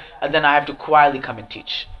come back, and then I have to quietly come and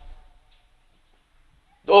teach."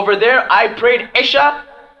 Over there, I prayed Isha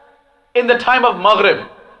in the time of Maghrib.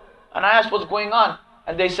 And I asked what's going on.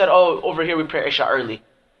 And they said, "Oh, over here we pray Isha early."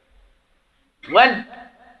 When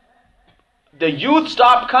the youth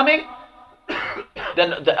stopped coming,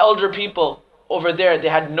 then the elder people over there, they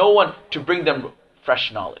had no one to bring them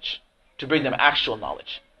fresh knowledge, to bring them actual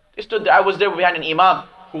knowledge. They stood there. I was there, we had an imam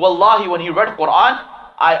who, wallahi, when he read Quran,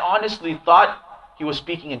 I honestly thought he was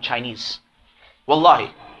speaking in Chinese.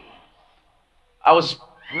 Wallahi. I was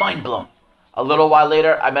mind blown. A little while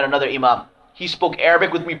later, I met another imam. He spoke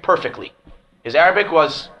Arabic with me perfectly. His Arabic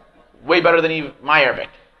was way better than my Arabic.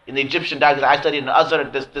 In the Egyptian dialect, I studied in Azhar,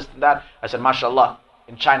 this and that. I said, "MashaAllah,"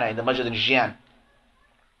 in China, in the masjid in Xi'an.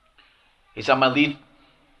 He said, "My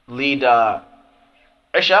lead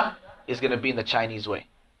Isha is going to be in the Chinese way."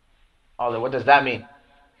 I was like, "What does that mean?"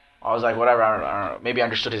 I was like, "Whatever, I don't know. Maybe I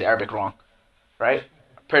understood his Arabic wrong." Right?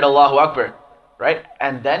 Prayed Allahu Akbar. Right?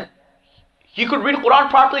 And then he could read Quran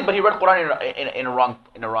properly, but he read Quran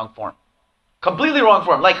in a wrong form. Completely wrong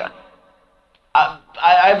form. Like,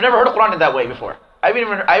 I've never heard of Quran in that way before. I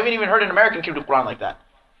haven't even heard an American kid read Quran like that.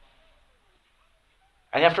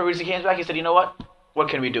 And afterwards he came back, he said, "You know what? What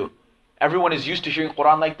can we do? Everyone is used to hearing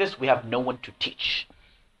Quran like this. We have no one to teach.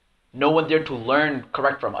 No one there to learn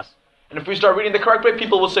correct from us. And if we start reading the correct way,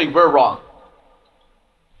 people will say we're wrong.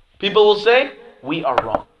 People will say we are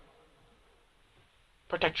wrong."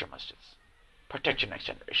 Protect your masjids. Protect your next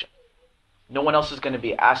generation. No one else is going to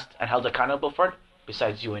be asked and held accountable for it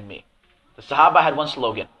besides you and me. The Sahaba had one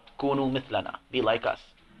slogan, "Kunu mithlana," be like us.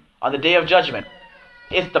 On the day of judgment,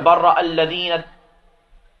 إِذْ تَبَرَّأَ الَّذِينَ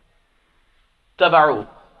اتَّبَعُوا,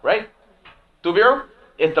 right? تُبِعُوا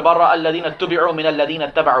إِذْ تَبَرَّأَ الَّذِينَ اتَّبَعُوا مِنَ الَّذِينَ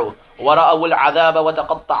اتَّبَعُوا وَرَأَوُا الْعَذَابَ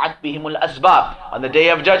وَتَقَطَّعَتْ بِهِمُ الْأَسْبَابِ. On the day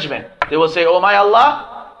of judgment, they will say, "Oh my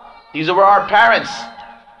Allah, these were our parents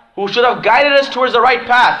who should have guided us towards the right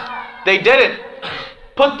path. They didn't.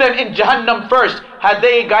 Put them in Jahannam first. Had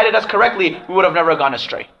they guided us correctly, we would have never gone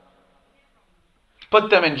astray. Put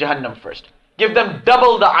them in Jahannam first. Give them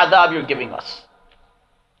double the adab you're giving us."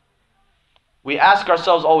 We ask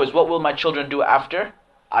ourselves always, what will my children do after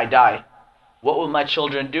I die? What will my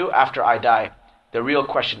children do after I die? The real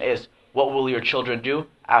question is, what will your children do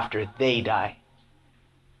after they die?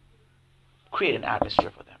 Create an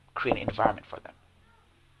atmosphere for them. Create an environment for them.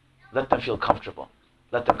 Let them feel comfortable.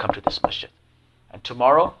 Let them come to this masjid. And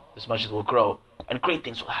tomorrow, this masjid will grow and great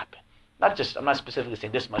things will happen. I'm not specifically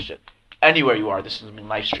saying this masjid. Anywhere you are, this has been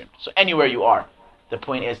live streamed. So anywhere you are, the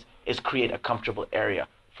point is create a comfortable area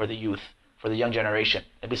for the youth, for the young generation.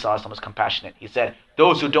 Nabi Sallallahu Alaihi Wasallam was compassionate. He said,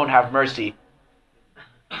 those who don't have mercy,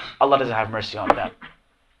 Allah doesn't have mercy on them.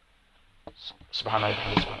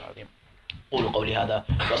 Subhanallah. قولوا قولي هذا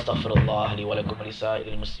واستغفر الله لي ولكم ولسائر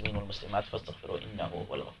المسلمين والمسلمات فاستغفروه إنه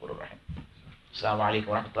هو الغفور الرحيم. Assalamu alaikum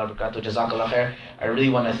wa rahmatullahi wa barakatuh. Jazakallah khair. I really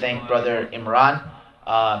want to thank Brother Imran,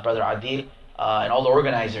 Brother Adil, and all the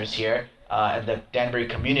organizers here and the Danbury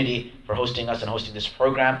community for hosting us and hosting this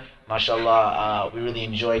program. MashaAllah, we really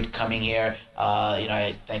enjoyed coming here.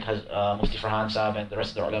 I thank Mufti Farhan Sahib and the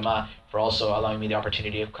rest of the ulama for also allowing me the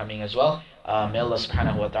opportunity of coming as well. May Allah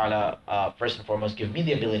subhanahu wa ta'ala first and foremost give me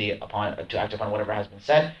the ability to act upon whatever has been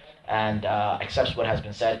said and accepts what has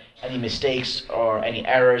been said. Any mistakes or any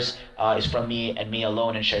errors is from me and me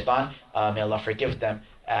alone and shaitan. May Allah forgive them,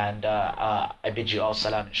 and I bid you all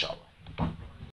salam inshallah.